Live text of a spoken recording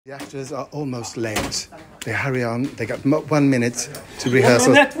The actors are almost late. They hurry on. They got 1 minute to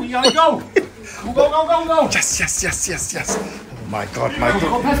rehearsal. 1 minute, we gotta go! Go! Yes. Oh my God.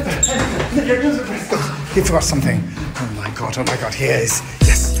 He forgot something. Oh my God, here it is.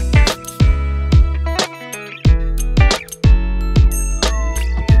 Yes.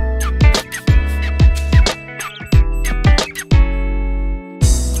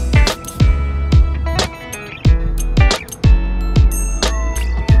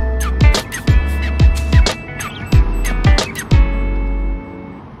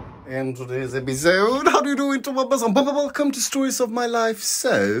 In today's episode, how do you do it? Welcome to Stories of My Life.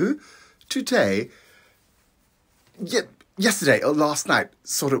 So, today, yesterday or last night,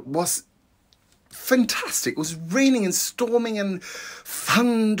 sort of was fantastic. It was raining and storming and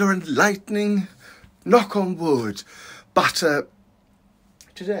thunder and lightning. Knock on wood. But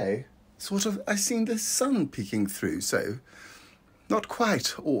today, sort of, I seen the sun peeking through. So, not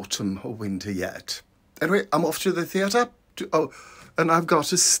quite autumn or winter yet. Anyway, I'm off to the theatre. And I've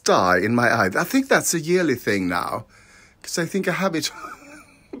got a star in my eye. I think that's a yearly thing now. Because I think I have it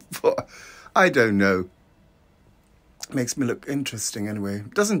for, I don't know. Makes me look interesting anyway.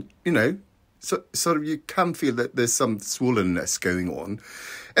 Doesn't, sort of you can feel that there's some swollenness going on.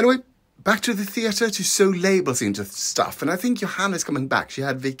 Anyway, back to the theatre to sew labels into stuff. And I think Johanna's coming back. She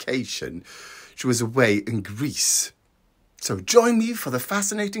had vacation. She was away in Greece. So join me for the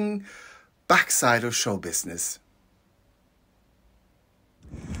fascinating backside of show business.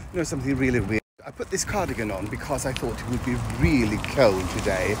 You know something really weird? I put this cardigan on because I thought it would be really cold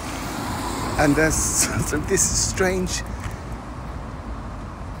today. And there's sort of this strange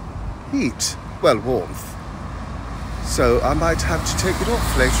heat. Well, warmth. So I might have to take it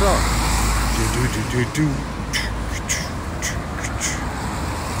off later on.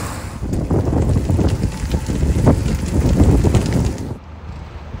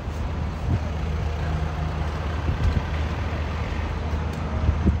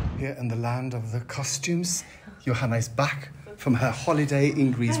 Here in the land of the costumes, Johanna is back from her holiday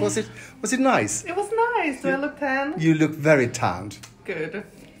in Greece. Was it nice? It was nice. Do I look tan? You look very tanned. Good.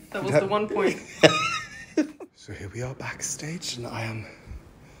 That was the one point. So here we are backstage, and I am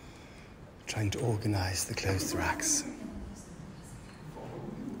trying to organize the clothes racks.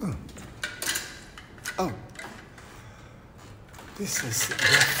 Oh. This is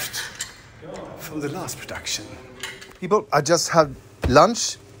left from the last production. People, I just had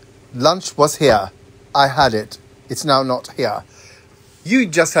lunch. Lunch was here. I had it. It's now not here. You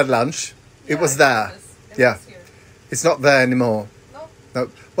just had lunch. It was there. It was here. It's not there anymore. No.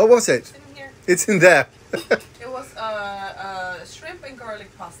 What was it? It's in here. It's in there. It was shrimp and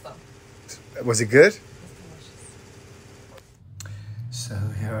garlic pasta. Was it good? So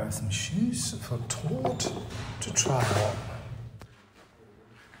here are some shoes for Tord to try on.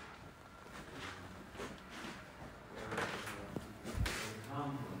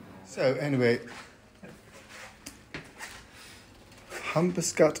 So anyway,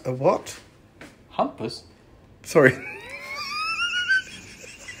 Hampus got a what? Hampus? Sorry.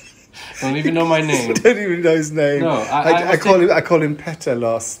 Don't even know my name. Don't even know his name. No, I call him Petter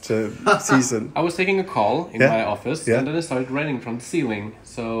last season. I was taking a call in my office, and then it started raining from the ceiling.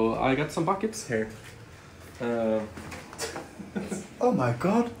 So I got some buckets here. Oh my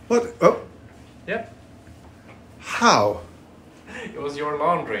God! What? Oh. Yeah. How? It was your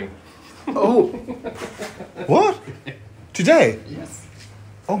laundry. Oh. What? Today? Yes.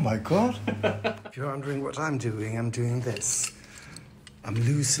 Oh my God. If you're wondering what I'm doing this. I'm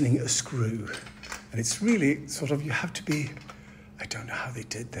loosening a screw. And it's really sort of, you have to be, I don't know how they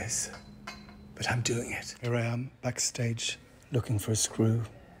did this, but I'm doing it. Here I am, backstage, looking for a screw.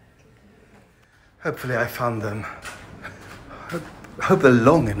 Hopefully I found them. Hope they're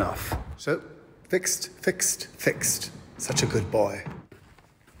long enough. So, fixed. Such a good boy.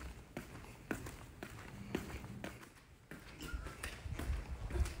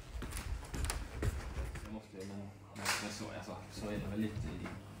 Så är det väl lite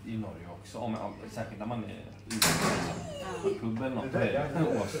i Norge också, särskilt när man är på klubben och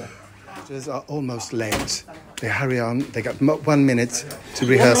Actors are almost late. They hurry on. They got 1 minute to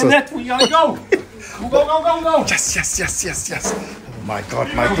rehearsal. 1 minute, we gotta go! Go! Yes. Oh my God.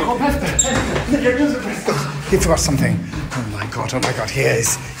 He forgot something. Oh my God, here it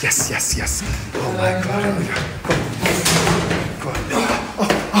is. Yes. Oh my God.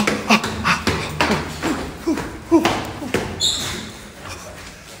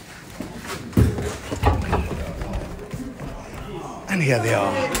 And here they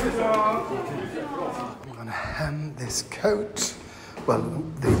are. I'm gonna hem this coat. Well,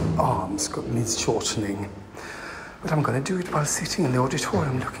 the arms needs shortening. But I'm going to do it while sitting in the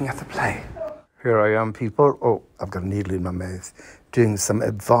auditorium looking at the play. Here I am, people. Oh, I've got a needle in my mouth. Doing some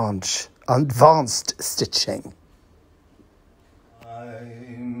advanced stitching.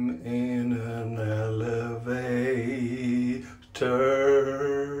 I'm in an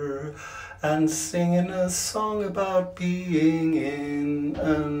elevator and singing a song about being in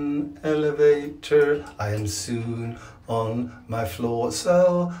an elevator. I am soon on my floor,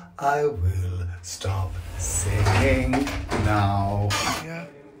 so I will stop singing now. Yeah.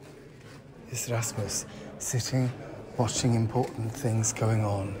 It's Rasmus, sitting, watching important things going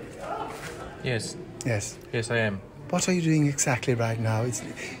on. Yes. Yes. Yes, I am. What are you doing exactly right now? It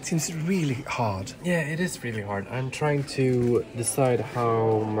seems really hard. Yeah, it is really hard. I'm trying to decide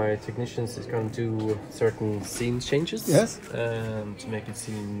how my technicians is going to do certain scene changes. Yes. To make it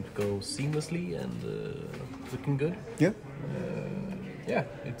go seamlessly and looking good. Yeah. Yeah,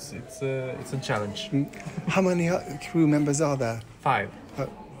 it's a challenge. How many crew members are there? 5.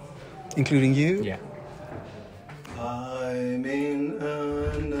 Including you? Yeah. I'm in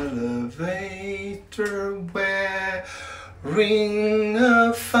an elevator wearing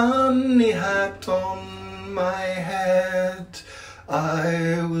a funny hat on my head.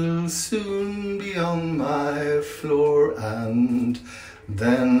 I will soon be on my floor and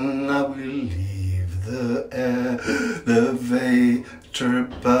then I will leave the elevator,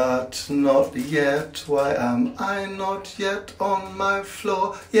 but not yet. Why am I not yet on my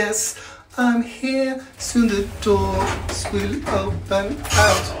floor? Yes, I'm here, soon the doors will open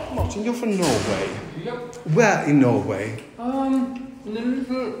out. Martin, you're from Norway. Yep. Where in Norway? In a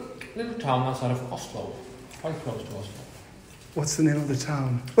little town outside of Oslo. Quite close to Oslo. What's the name of the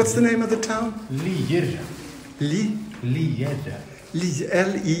town? What's the name of the town? Lier. Lier.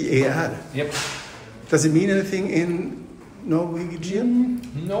 L-I-E-R. Yep. Does it mean anything in Norwegian?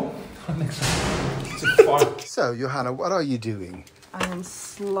 No, I think so. It's a far. So, Johanna, what are you doing? I am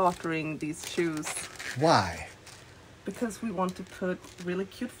slaughtering these shoes Why? because we want to put really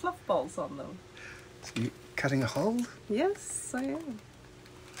cute fluff balls on them. So you cutting a hole? Yes, I am.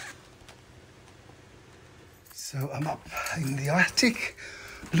 So I'm up in the attic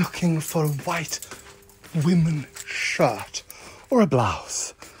looking for a white women shirt or a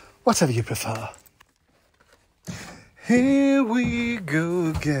blouse, whatever you prefer. Here we go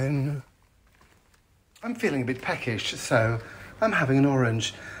again. I'm feeling a bit peckish, so I'm having an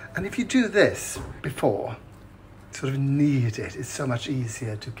orange. And if you do this before, sort of knead it, it's so much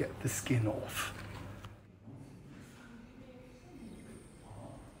easier to get the skin off.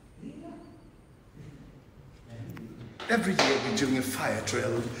 Every year we're doing a fire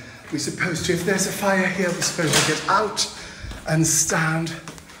drill. We're supposed to, if there's a fire here, we're supposed to get out and stand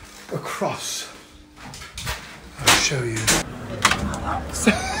across. I'll show you.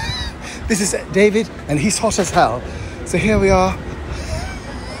 So, this is David, and he's hot as hell. So here we are.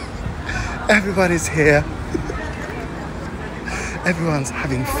 Everybody's here. Everyone's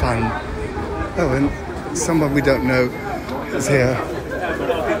having fun. Oh, and someone we don't know is here.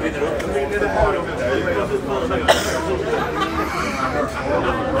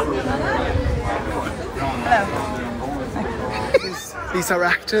 These are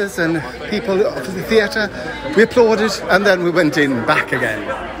actors and people of the theatre. We applauded and then we went in back again.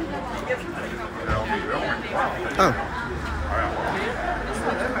 Oh.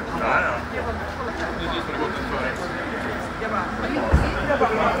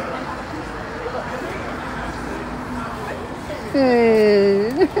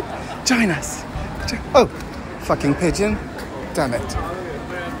 Hey. Join us. Oh, fucking pigeon. Damn it.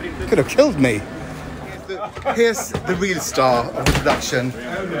 Could have killed me. Here's the real star of the production,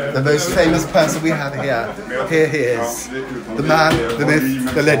 the most famous person we have here. Here he is, the man, the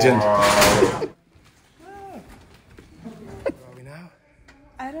myth, the legend. Where are we now?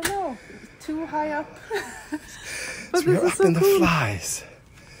 I don't know. Too high up. So we're up in the flies.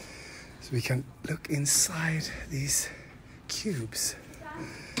 So we can look inside these cubes.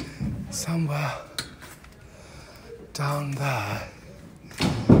 Somewhere down there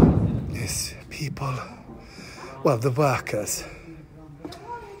is people. Well, the workers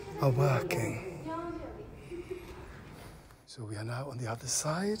are working. So we are now on the other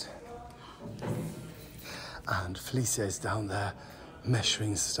side. And Felicia is down there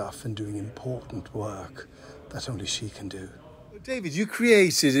measuring stuff and doing important work that only she can do. David, you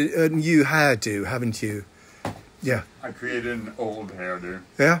created a new hairdo, haven't you? Yeah. I created an old hairdo.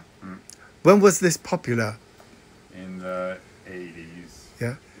 Yeah? Mm. When was this popular? In the 80s.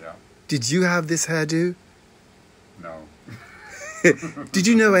 Yeah? Yeah. Did you have this hairdo? No. Did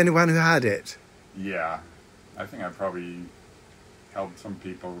you know anyone who had it? Yeah. I think I probably helped some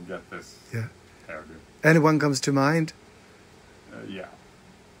people get this hairdo. Anyone comes to mind? Yeah.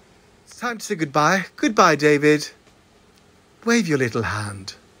 It's time to say goodbye. Goodbye, David. Wave your little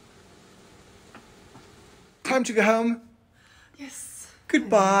hand. Time to go home. Yes.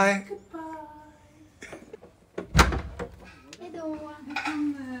 Goodbye. Hejdå.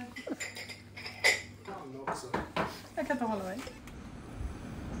 Jag kan inte hålla mig.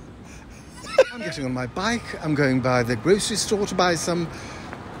 I'm getting on my bike. I'm going by the grocery store to buy some,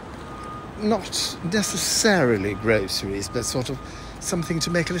 not necessarily groceries, but sort of something to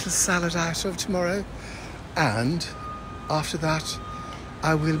make a little salad out of tomorrow. And after that,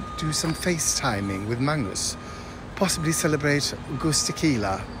 I will do some FaceTiming with Magnus. Possibly celebrate Gus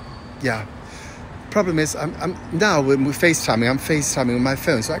Tequila. Yeah. Problem is, I'm now when we're FaceTiming, I'm FaceTiming on my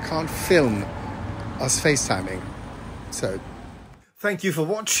phone, so I can't film us FaceTiming. So, thank you for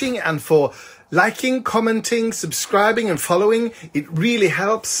watching and for liking, commenting, subscribing and following. It really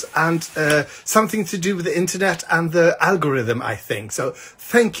helps, and something to do with the internet and the algorithm, I think. So,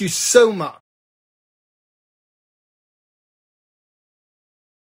 thank you so much.